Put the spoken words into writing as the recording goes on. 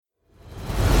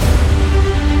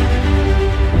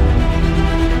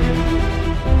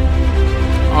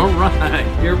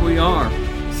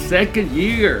second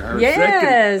year. Our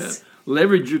Yes. second,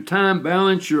 Leverage Your Time,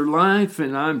 Balance Your Life.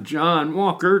 And I'm John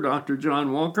Walker, Dr.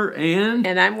 John Walker. And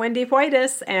I'm Wendy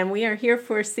Whitus, and we are here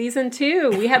for season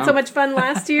 2. We had so much fun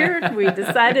last year, we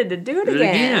decided to do it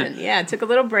again. Yeah, it took a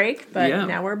little break, but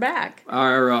now we're back.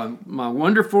 Our my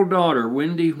wonderful daughter,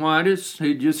 Wendy Whitus,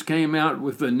 who just came out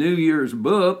with a New Year's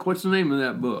book. What's the name of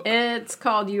that book? It's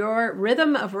called Your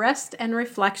Rhythm of Rest and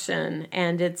Reflection,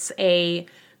 and it's a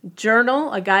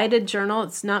journal, a guided journal.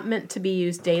 It's not meant to be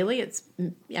used daily. It's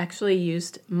actually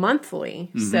used monthly.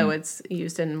 Mm-hmm. So it's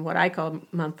used in what I call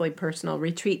monthly personal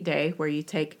retreat day, where you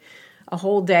take a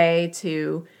whole day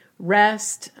to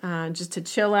rest, just to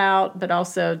chill out, but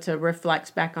also to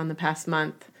reflect back on the past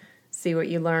month, see what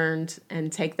you learned,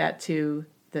 and take that to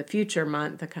the future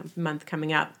month, the month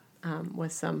coming up,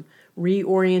 with some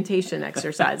reorientation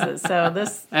exercises. So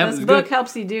this book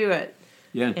helps you do it.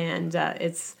 Yeah. And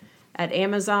it's at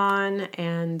Amazon,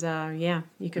 and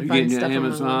you can find stuff on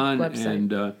Amazon, the website.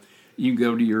 And you can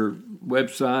go to your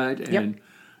website, and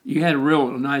you had a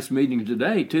real nice meeting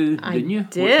today too, didn't you? I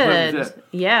did. What was that?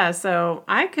 Yeah, so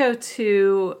I go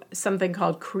to something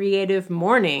called Creative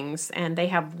Mornings, and they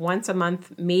have once a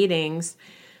month meetings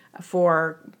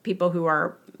for people who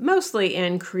are mostly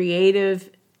in creative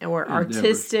or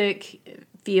artistic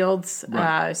fields.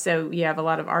 Right. So you have a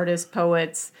lot of artists,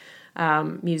 poets,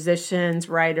 musicians,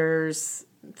 writers,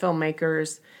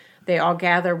 filmmakers. They all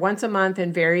gather once a month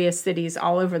in various cities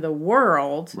all over the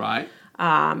world. Right.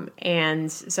 And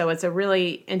so it's a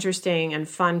really interesting and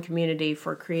fun community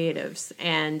for creatives.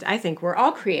 And I think we're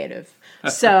all creative.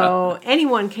 So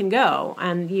anyone can go.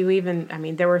 And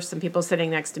there were some people sitting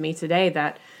next to me today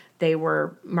that they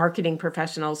were marketing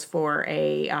professionals for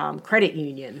a credit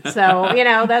union. So,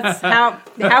 that's how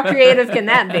creative can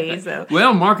that be? So,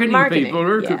 well, marketing people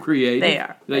are creative. They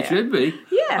are. They should be.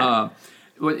 Yeah.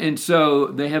 And so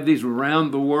they have these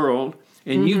around the world,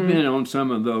 and you've been on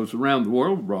some of those around the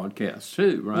world broadcasts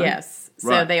too, right? Yes.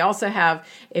 So they also have,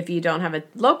 if you don't have a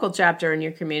local chapter in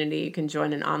your community, you can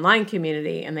join an online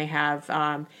community, and they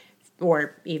have,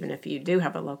 or even if you do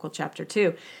have a local chapter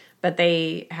too, but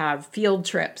they have field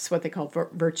trips, what they call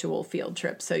virtual field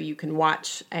trips. So you can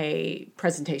watch a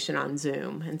presentation on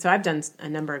Zoom. And so I've done a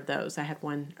number of those. I had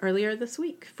one earlier this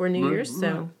week for New Year's.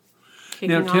 So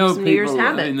now tell people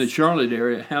in the Charlotte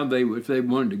area how if they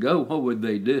wanted to go, what would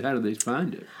they do? How do they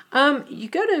find it? You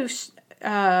go to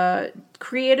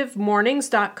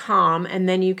creativemornings.com, and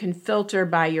then you can filter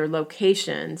by your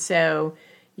location. So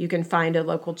you can find a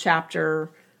local chapter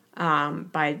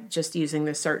by just using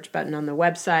the search button on the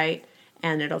website,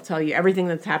 and it'll tell you everything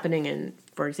that's happening in,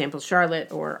 for example,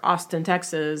 Charlotte or Austin,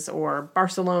 Texas, or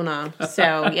Barcelona.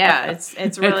 So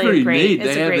it's really great. Neat.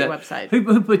 It's a great website.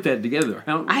 Who put that together?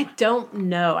 I don't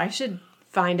know. I should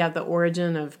find out the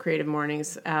origin of Creative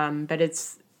Mornings, but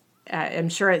it's. I'm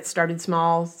sure it started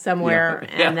small somewhere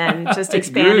and then just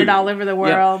expanded all over the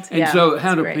world. Yeah. And so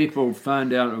how do people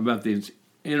find out about these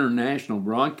international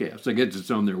broadcasts? I guess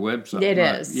it's on their website. It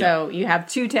is. Yeah. So you have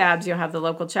 2 tabs. You'll have the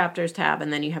local chapters tab,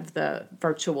 and then you have the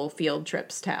virtual field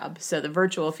trips tab. So the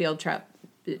virtual field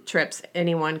trips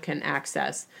anyone can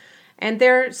access. And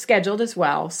they're scheduled as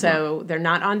well. So they're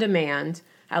not on demand,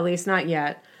 at least not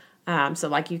yet. So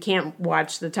like you can't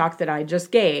watch the talk that I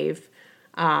just gave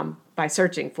by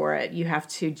searching for it. You have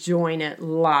to join it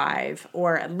live,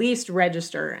 or at least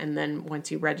register. And then once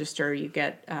you register, you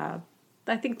get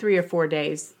I think 3 or 4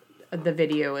 days the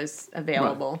video is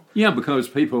available. Right. Yeah, because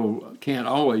people can't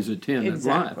always attend it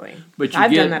live. But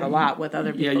I've done that a lot with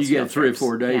other people. Yeah, you get 3 or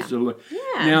 4 days to look.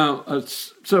 Yeah. Now,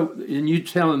 and you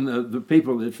telling the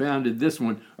people that founded this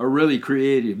one are really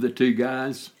creative, the 2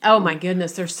 guys. Oh my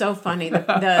goodness, they're so funny.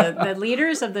 The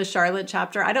leaders of the Charlotte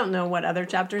chapter, I don't know what other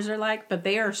chapters are like, but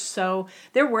they're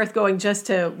worth going just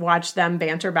to watch them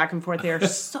banter back and forth. They are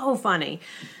so funny.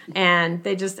 And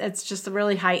it's just a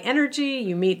really high energy.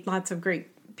 You meet lots of great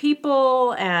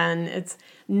people, and it's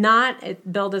not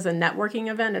billed as a networking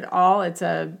event at all. It's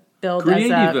a billed as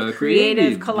a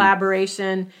creative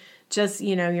collaboration. Just,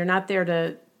 you're not there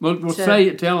to... Well,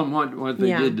 tell them what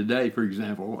they did today, for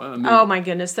example. Oh my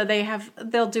goodness! So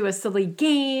they'll do a silly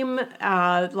game, they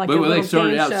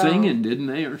started out singing, didn't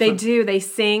they? They do. They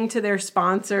sing to their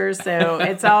sponsors, so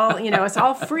it's all it's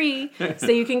all free. So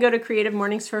you can go to Creative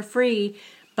Mornings for free.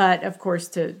 But of course,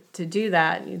 to do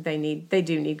that, they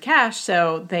do need cash.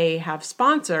 So they have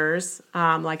sponsors,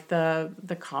 like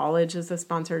the college is a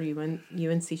sponsor,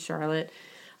 UNC Charlotte,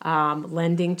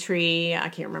 Lending Tree. I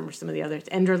can't remember some of the others.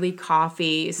 Enderley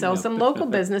Coffee. So some local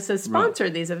businesses sponsor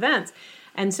these events,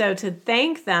 And so to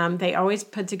thank them, they always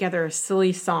put together a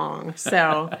silly song.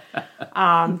 So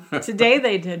today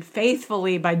they did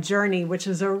Faithfully by Journey, which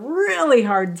is a really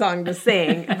hard song to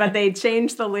sing, but they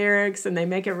changed the lyrics and they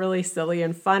make it really silly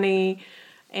and funny.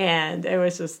 And it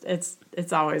was just,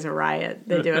 it's always a riot.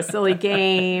 They do a silly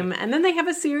game, and then they have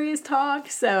a serious talk.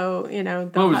 So,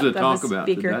 what was the talk about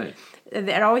today?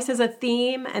 It always has a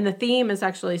theme, and the theme is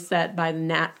actually set by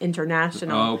the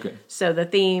International. Oh, okay. So the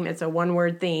theme, it's a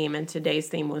one-word theme, and today's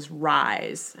theme was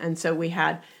Rise. And so we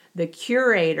had the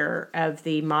curator of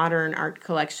the Modern Art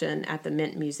Collection at the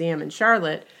Mint Museum in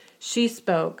Charlotte. She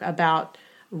spoke about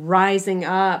rising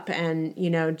up and,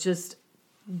 just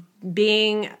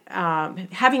being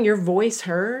having your voice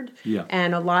heard,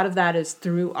 and a lot of that is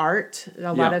through art.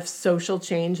 A lot of social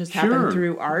change has happened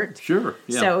through art. Sure.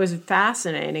 Yeah. So it was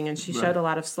fascinating, and she showed a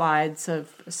lot of slides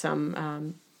of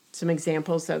some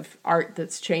examples of art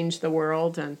that's changed the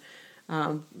world, and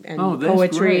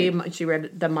poetry. Great. She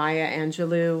read the Maya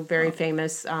Angelou, very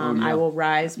famous "I Will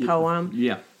Rise" poem.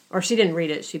 Yeah. Or she didn't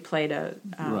read it. She played a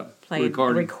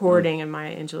recording of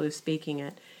Maya Angelou speaking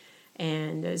it.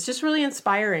 And it's just really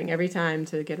inspiring every time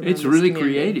to get around. It's really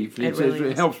creative.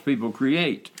 It helps people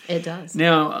create. It does.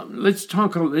 Now, let's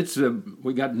talk.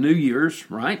 We got New Year's,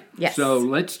 right? Yes. So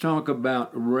let's talk about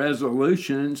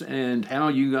resolutions and how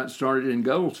you got started in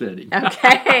goal setting.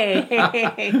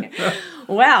 Okay.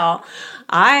 Well,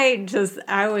 I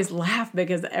always laugh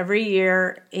because every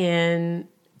year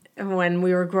when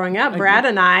we were growing up, Brad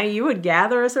and I, you would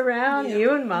gather us around,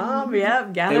 you and Mom,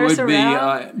 gather us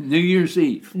around. It would be New Year's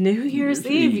Eve. New Year's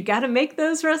Eve. You got to make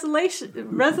those resolutions,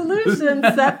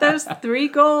 set those 3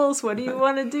 goals. What do you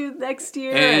want to do next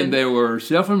year? And there were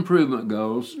self-improvement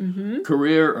goals,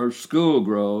 career or school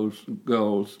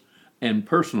goals, and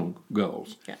personal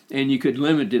goals. Yeah. And you could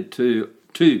limit it to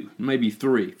 2, maybe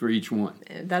 3 for each one.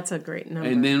 That's a great number.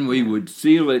 And then we would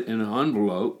seal it in an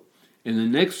envelope, and the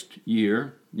next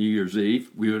year, New Year's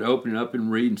Eve, we would open it up and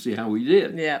read and see how we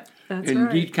did. Yeah, that's right.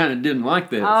 And you kind of didn't like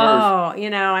that at first. Oh,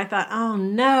 I thought, oh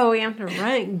no, we have to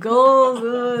write goals.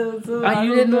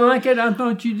 You didn't like it? I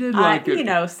thought you did like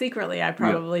it. Secretly I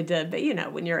probably did. But,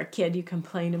 when you're a kid, you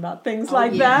complain about things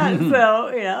like that. So,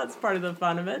 it's part of the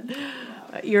fun of it.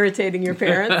 Irritating your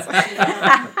parents.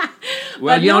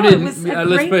 Well, y'all didn't.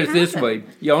 Let's put it this way: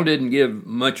 y'all didn't give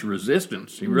much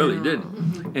resistance. You really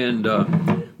didn't. And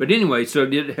but anyway, so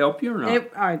did it help you or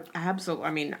not? Absolutely.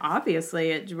 I mean, obviously,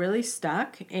 it really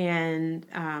stuck, and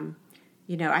I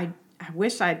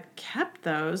wish I'd kept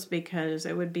those because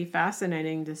it would be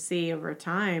fascinating to see over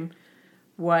time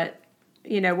what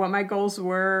my goals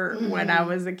were when I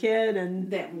was a kid,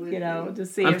 and to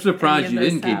see. I'm surprised you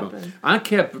didn't keep them. I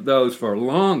kept those for a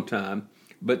long time,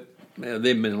 but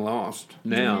they've been lost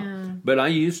now. Yeah. But I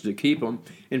used to keep them.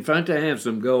 In fact, I have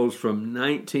some goals from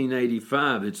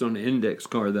 1985. It's on the index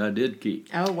card that I did keep.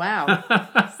 Oh wow!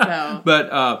 So,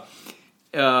 but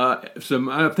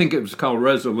I think it was called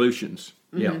resolutions.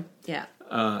 Mm-hmm. Yeah.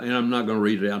 And I'm not going to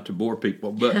read it out to bore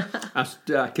people, but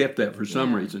I kept that for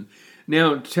some reason.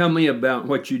 Now, tell me about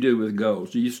what you do with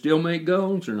goals. Do you still make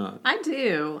goals or not? I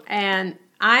do, and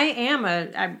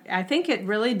I think it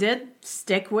really did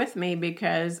stick with me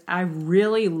because I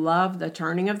really love the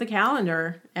turning of the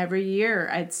calendar every year.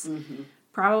 It's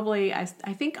probably, I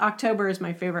think October is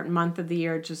my favorite month of the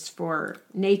year just for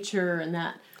nature and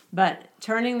that. But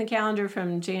turning the calendar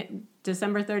from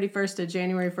December 31st to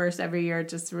January 1st every year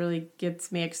just really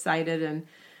gets me excited and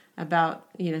about,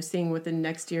 seeing what the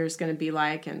next year is going to be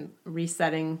like and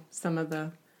resetting some of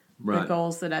the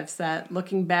goals that I've set,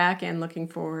 looking back and looking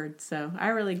forward. So I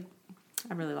really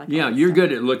like that. Yeah, you're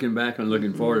good at looking back and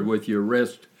looking forward with your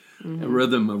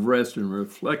rhythm of rest and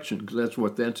reflection, because that's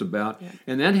what that's about. Yeah.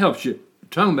 And that helps you.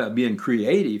 Talking about being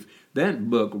creative, that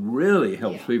book really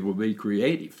helps people be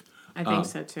creative. I think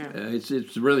so, too.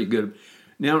 It's really good.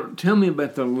 Now, tell me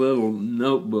about the little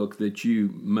notebook that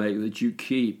you make, that you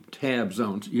keep tabs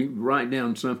on. You write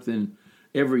down something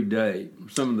every day,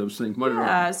 some of those things.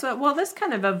 This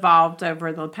kind of evolved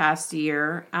over the past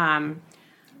year.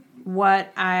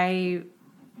 What I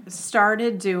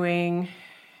started doing,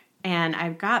 and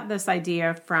I've got this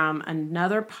idea from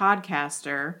another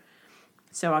podcaster,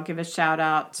 so I'll give a shout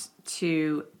out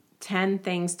to 10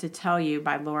 Things to Tell You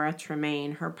by Laura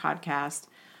Tremaine, her podcast.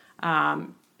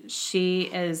 She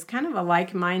is kind of a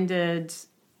like-minded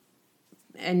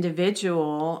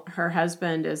individual. Her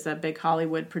husband is a big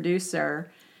Hollywood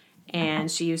producer,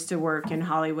 and she used to work in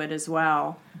Hollywood as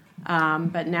well.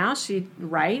 But now she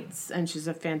writes, and she's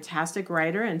a fantastic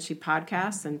writer, and she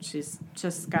podcasts, and she's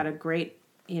just got a great,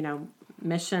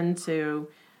 mission to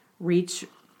reach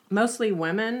mostly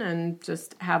women and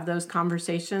just have those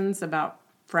conversations about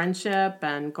friendship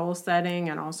and goal setting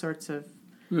and all sorts of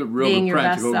Real being your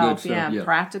best practical, self. good stuff. Yeah.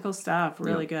 Practical stuff.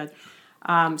 Really good.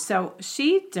 So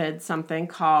she did something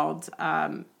called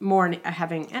morning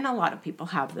having, and a lot of people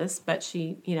have this, but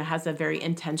she, has a very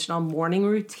intentional morning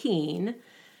routine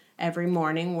every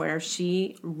morning where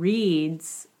she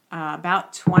reads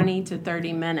about 20 to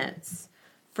 30 minutes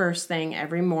first thing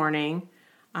every morning.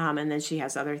 And then she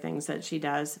has other things that she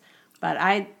does. But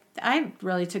I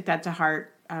really took that to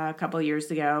heart a couple of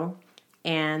years ago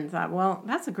and thought, well,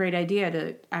 that's a great idea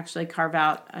to actually carve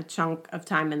out a chunk of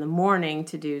time in the morning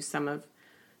to do some of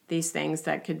these things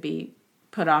that could be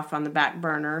put off on the back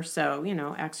burner. So,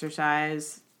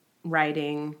 exercise,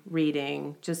 writing,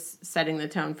 reading, just setting the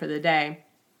tone for the day.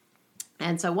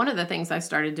 And so one of the things I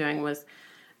started doing was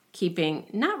keeping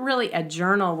not really a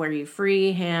journal where you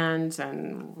freehand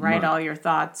and write all your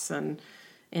thoughts and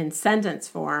in sentence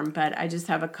form, but I just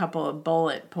have a couple of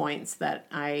bullet points that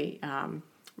I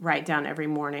write down every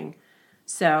morning.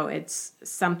 So it's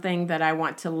something that I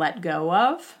want to let go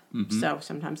of. Mm-hmm. So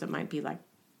sometimes it might be like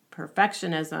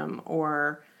perfectionism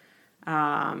or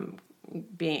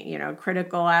being,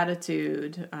 critical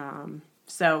attitude.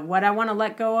 So what I want to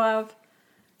let go of,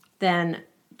 then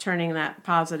turning that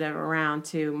positive around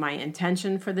to my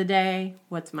intention for the day.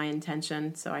 What's my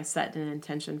intention? So I set an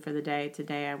intention for the day.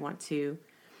 Today I want to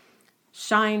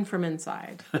shine from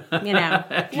inside,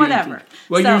 whatever.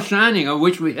 Well, you're shining. I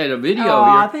wish we had a video here.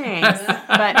 Oh, thanks.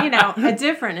 But, a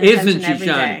different intention Isn't she every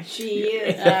shining? day. She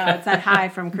is. It's that high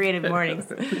from Creative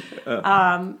Mornings.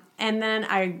 And then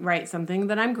I write something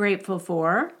that I'm grateful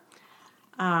for.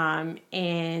 And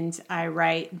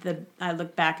I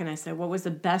look back and I say, what was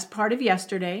the best part of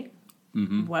yesterday?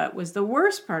 Mm-hmm. What was the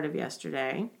worst part of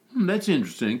yesterday? That's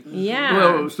interesting. Yeah.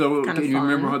 Well, so can you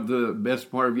remember what the best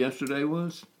part of yesterday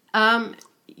was?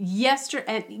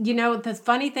 Yesterday, and the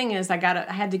funny thing is, I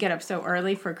had to get up so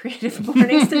early for Creative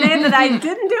Mornings today that I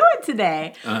didn't do it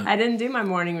today. I didn't do my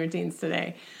morning routines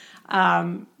today.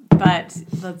 But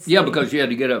let's see. Yeah, because you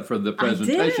had to get up for the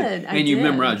presentation. I did. You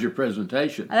memorized your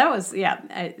presentation. That was, so and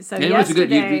yesterday. It was a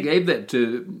good, you gave that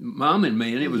to Mom and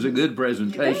me, and it was a good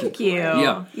presentation. Thank you.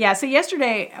 Yeah. Yeah, so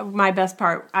yesterday, my best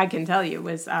part, I can tell you,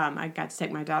 was I got to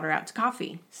take my daughter out to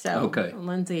coffee. So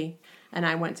Lindsay and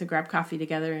I went to grab coffee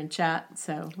together and chat,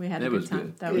 so we had a good time.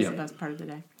 Good. That was the best part of the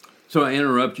day. So I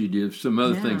interrupt you, Div. Some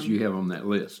other things you have on that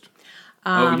list.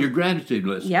 Your gratitude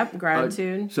list. Yep,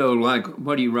 gratitude. So, like,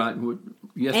 what do you write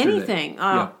yesterday? Anything.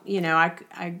 I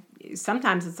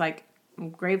sometimes it's like, I'm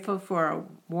grateful for a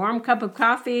warm cup of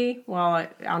coffee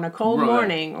on a cold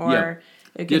morning, or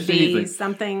it could be anything.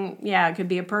 Something. Yeah, it could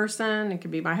be a person. It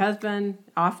could be my husband.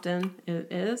 Often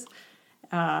it is.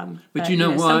 But you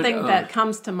know what? Something that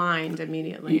comes to mind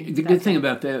immediately. The good thing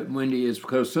about that, Wendy, is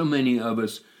because so many of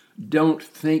us don't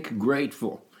think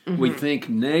grateful. Mm-hmm. We think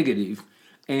negative.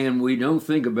 And we don't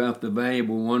think about the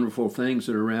valuable, wonderful things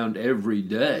that are around every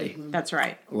day. That's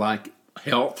right. Like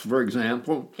health, for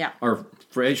example. Yeah. Or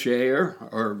fresh air,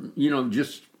 or,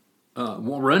 just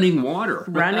running water.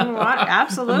 Running water,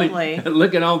 absolutely.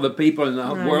 Look at all the people in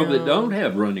the world that don't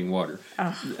have running water.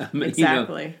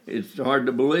 Exactly. It's hard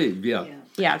to believe,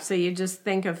 Yeah, so you just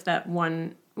think of that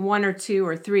one or two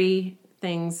or three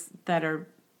things that are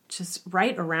just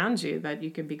right around you that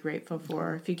you could be grateful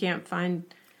for. If you can't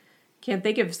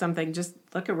think of something, just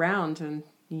look around and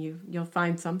you'll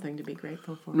find something to be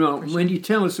grateful for. Well, when you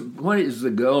tell us, what is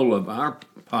the goal of our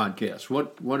podcast?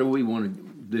 What do we want to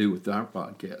do with our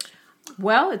podcast?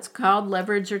 Well, it's called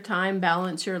Leverage Your Time,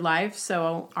 Balance Your Life.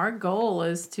 So our goal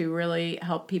is to really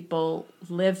help people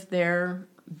live their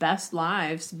best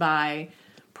lives by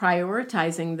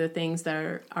prioritizing the things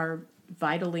that are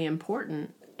vitally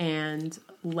important and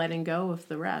letting go of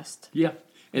the rest. Yeah.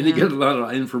 And they get a lot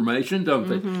of information, don't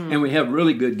they? Mm-hmm. And we have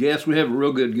really good guests. We have a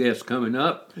real good guest coming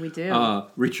up. We do.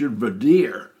 Richard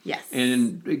Verdier. Yes.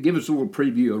 And give us a little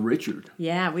preview of Richard.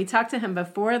 Yeah, we talked to him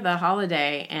before the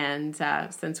holiday, and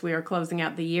since we were closing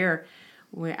out the year,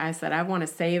 I said, I want to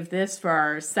save this for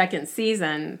our second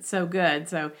season. It's so good.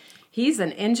 So he's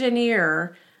an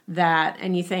engineer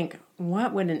and you think,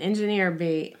 what would an engineer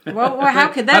be? Well, how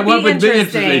could that be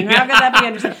interesting? How could that be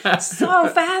interesting? So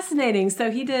fascinating.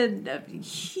 So he did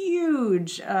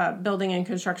huge building and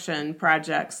construction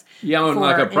projects. Yeah,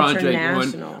 like a project.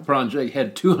 One project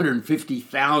had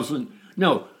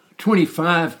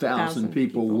 25,000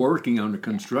 people working on the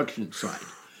construction site.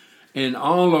 And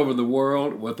all over the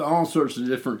world with all sorts of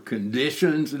different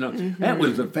conditions. That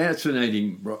was a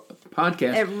fascinating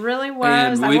podcast. It really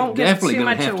was. I won't give too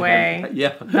much away.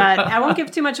 But I won't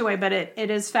give too much away, but it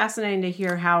is fascinating to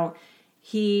hear how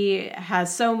he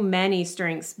has so many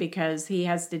strengths because he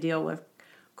has to deal with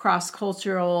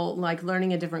cross-cultural, like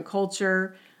learning a different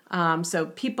culture. So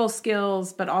people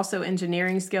skills, but also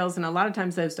engineering skills. And a lot of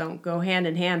times those don't go hand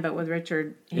in hand. But with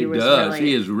Richard, he does.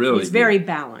 He's good. very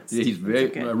balanced. He's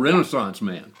very a Renaissance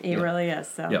man. He really is.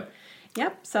 So. Yeah.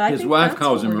 Yep. So I his think wife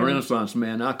calls him a Renaissance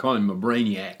man. I call him a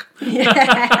brainiac.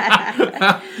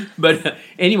 But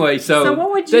anyway, so what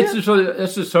would you?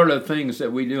 That's the sort of things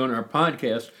that we do on our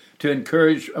podcast to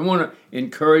encourage. I want to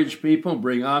encourage people,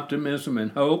 bring optimism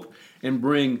and hope, and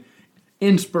bring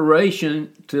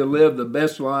inspiration to live the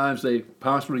best lives they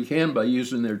possibly can by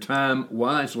using their time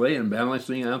wisely and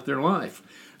balancing out their life.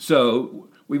 So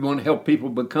we want to help people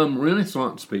become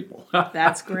Renaissance people.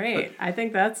 That's great. I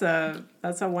think that's a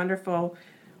wonderful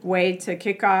way to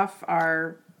kick off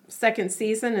our second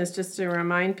season, is just to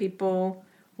remind people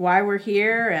why we're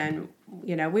here. And,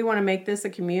 we want to make this a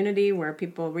community where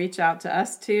people reach out to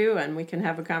us too, and we can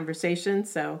have a conversation.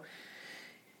 So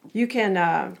you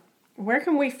can, where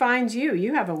can we find you?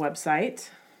 You have a website.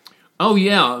 Oh,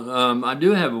 yeah. I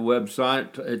do have a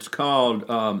website. It's called,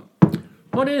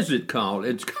 what is it called?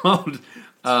 It's called...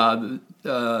 it's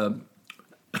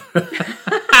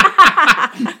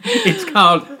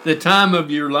called The Time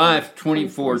of Your Life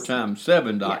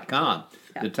 24x7.com.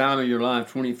 Yeah. The Time of Your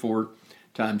Life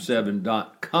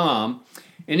 24x7.com.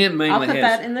 And it mainly I'll put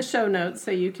that in the show notes so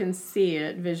you can see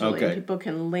it visually. Okay. People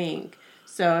can link.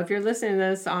 So if you're listening to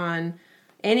this on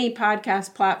any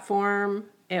podcast platform,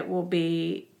 it will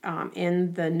be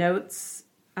in the notes,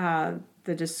 the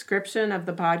description of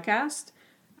the podcast.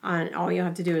 And all you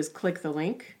have to do is click the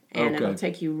link, and it'll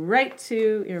take you right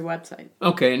to your website.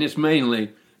 Okay, and it's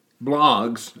mainly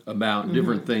blogs about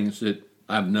different things that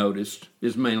I've noticed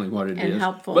is mainly what it is. And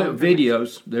helpful. But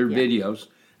videos, they're videos,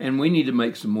 and we need to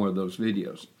make some more of those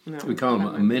videos. We call them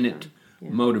a minute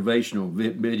motivational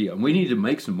video. We need to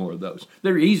make some more of those.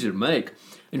 They're easy to make.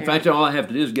 In fact, all I have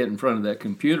to do is get in front of that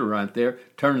computer right there,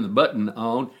 turn the button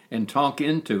on, and talk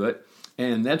into it.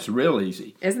 And that's real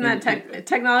easy. Isn't that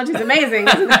technology's amazing?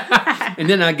 Isn't it? And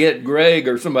then I get Greg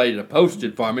or somebody to post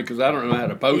it for me because I don't know how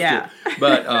to post it.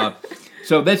 But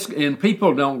so and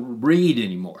people don't read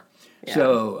anymore. Yeah.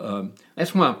 So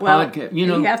that's why podcast.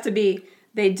 You have to be.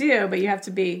 They do, but you have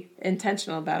to be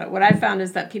intentional about it. What I found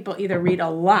is that people either read a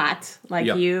lot, like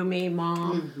you, me,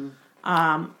 Mom,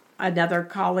 another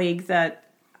colleague that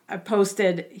I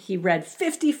posted, he read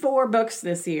 54 books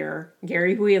this year,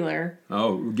 Gary Wheeler.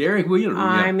 Oh, Gary Wheeler.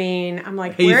 I mean, I'm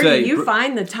like, where do you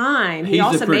find the time? He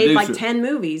also made like 10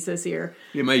 movies this year.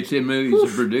 He made 10 movies, a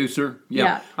producer.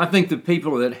 Yeah. I think the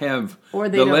people that have,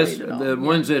 ones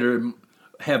that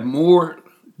have more,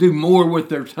 do more with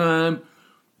their time.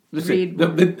 Let me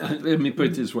put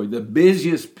it this way. The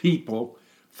busiest people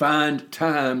find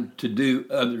time to do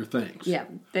other things. Yeah,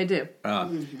 they do.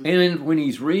 And when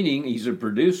he's reading, he's a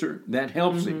producer. That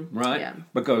helps him, right? Yeah.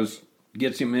 Because it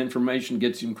gets him information,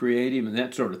 gets him creative, and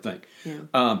that sort of thing.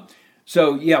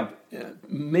 Yeah.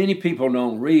 Many people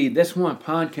don't read. That's why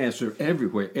podcasts are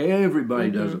everywhere.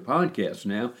 Everybody does a podcast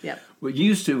now. Yeah. What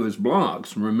used to was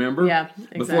blogs, remember? Yeah,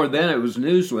 exactly. Before that, it was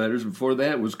newsletters. Before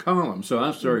that, it was columns. So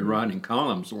I started writing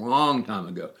columns a long time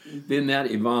ago. Then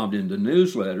that evolved into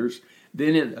newsletters.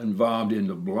 Then it evolved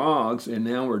into blogs, and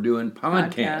now we're doing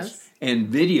podcasts and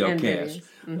videocasts,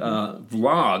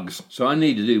 vlogs. So I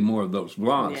need to do more of those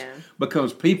vlogs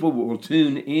because people will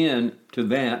tune in to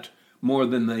that more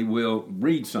than they will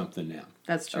read something now.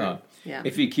 That's true.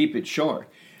 If you keep it short.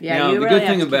 Yeah, now, you the really good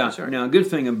thing have to about keep it short. Now, a good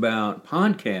thing about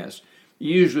podcasts,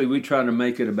 usually we try to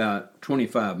make it about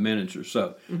 25 minutes or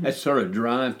so. That's sort of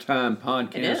drive time,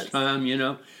 podcast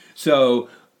time, So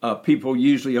people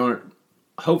usually aren't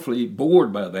hopefully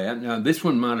bored by that. Now, this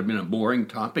one might have been a boring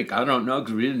topic. I don't know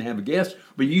because we didn't have a guest,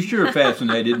 but you sure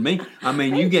fascinated me. I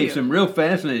mean, you gave some real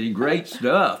fascinating, great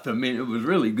stuff. I mean, it was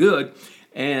really good,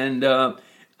 and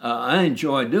I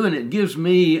enjoy doing it. It gives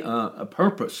me a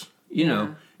purpose.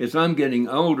 As I'm getting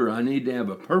older, I need to have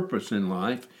a purpose in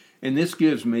life, and this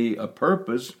gives me a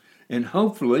purpose, and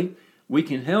hopefully we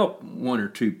can help one or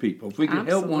two people. If we can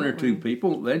help one or two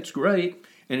people, that's great.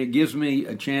 And it gives me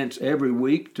a chance every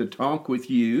week to talk with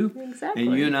you. Exactly.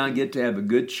 And you and I get to have a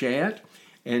good chat.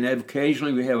 And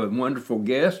occasionally we have a wonderful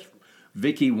guest,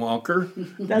 Vicki Walker.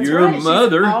 That's your right.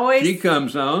 mother. She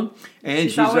comes on. And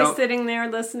she's always sitting there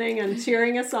listening and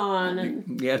cheering us on.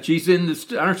 And she's in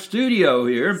our studio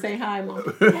here. Say hi, Mom.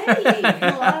 Hey,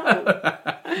 hello.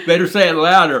 Better say it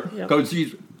louder because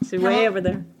she's way over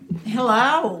there.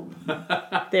 Hello.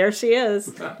 There she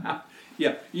is.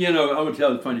 Yeah, I'm going to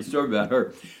tell a funny story about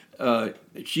her.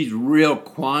 She's real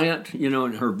quiet,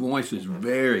 and her voice is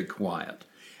very quiet.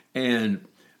 And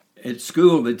at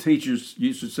school, the teachers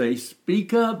used to say,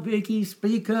 "Speak up, Vicki,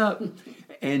 speak up."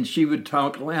 and she would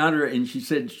talk louder, and she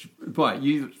said, what,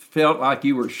 you felt like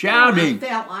you were shouting? I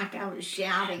felt like I was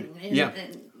shouting.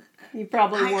 And you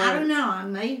probably weren't. I don't know. I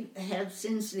may have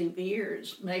sensitive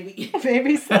ears. Maybe.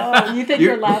 Maybe so. You think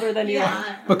you're louder than you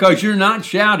are. Because you're not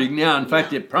shouting now. In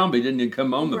fact, it probably didn't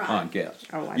come on the podcast.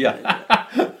 Oh,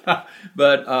 I bet.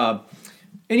 But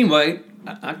anyway,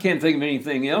 I can't think of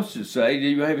anything else to say. Do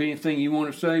you have anything you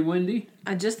want to say, Wendy?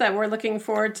 Just that we're looking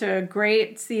forward to a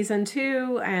great season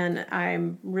 2, and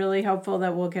I'm really hopeful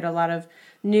that we'll get a lot of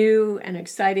new and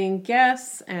exciting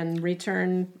guests and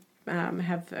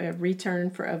have a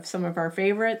return of some of our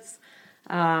favorites.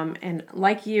 And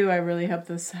like you, I really hope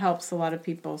this helps a lot of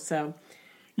people. So,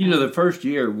 the first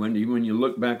year, Wendy, when you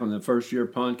look back on the first year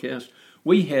podcast,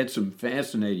 we had some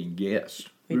fascinating guests.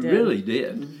 We really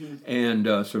did. Mm-hmm.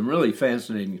 And some really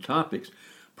fascinating topics.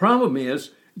 Problem is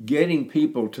getting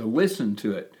people to listen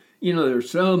to it. There's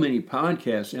so many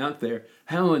podcasts out there.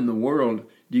 How in the world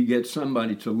do you get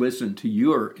somebody to listen to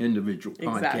your individual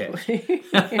podcast? Exactly.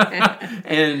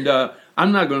 And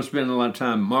I'm not going to spend a lot of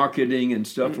time marketing and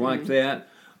stuff like that.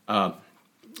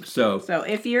 So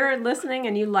if you're listening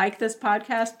and you like this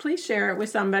podcast, please share it with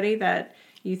somebody that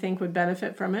you think would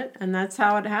benefit from it, and that's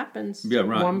how it happens. Yeah,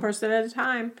 right. One person at a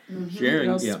time. Mm-hmm. Sharing,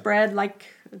 it'll spread like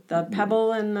the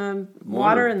pebble in the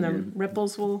water, and the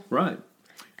ripples will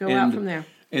go out from there.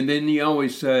 And then you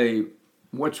always say,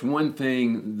 what's one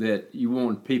thing that you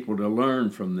want people to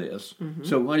learn from this? Mm-hmm.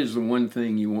 So what is the one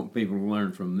thing you want people to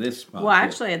learn from this podcast? Well,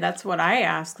 actually, that's what I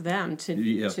ask them to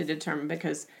determine,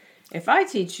 because if I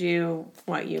teach you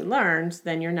what you learned,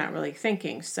 then you're not really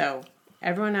thinking. So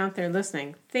everyone out there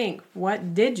listening, think,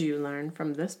 what did you learn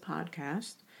from this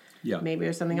podcast? Yeah. Maybe it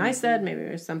was something I said, maybe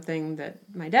it was something that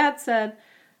my dad said,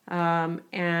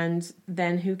 and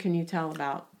then who can you tell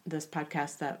about this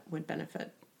podcast that would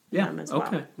benefit them as well?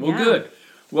 Okay. Well, good.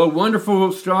 Well,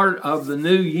 wonderful start of the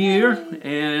new year,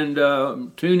 and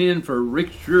tune in for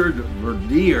Richard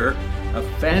Verdier, a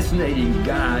fascinating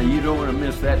guy. You don't want to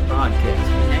miss that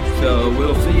podcast. So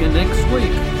we'll see you next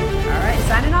week. All right,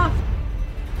 signing off.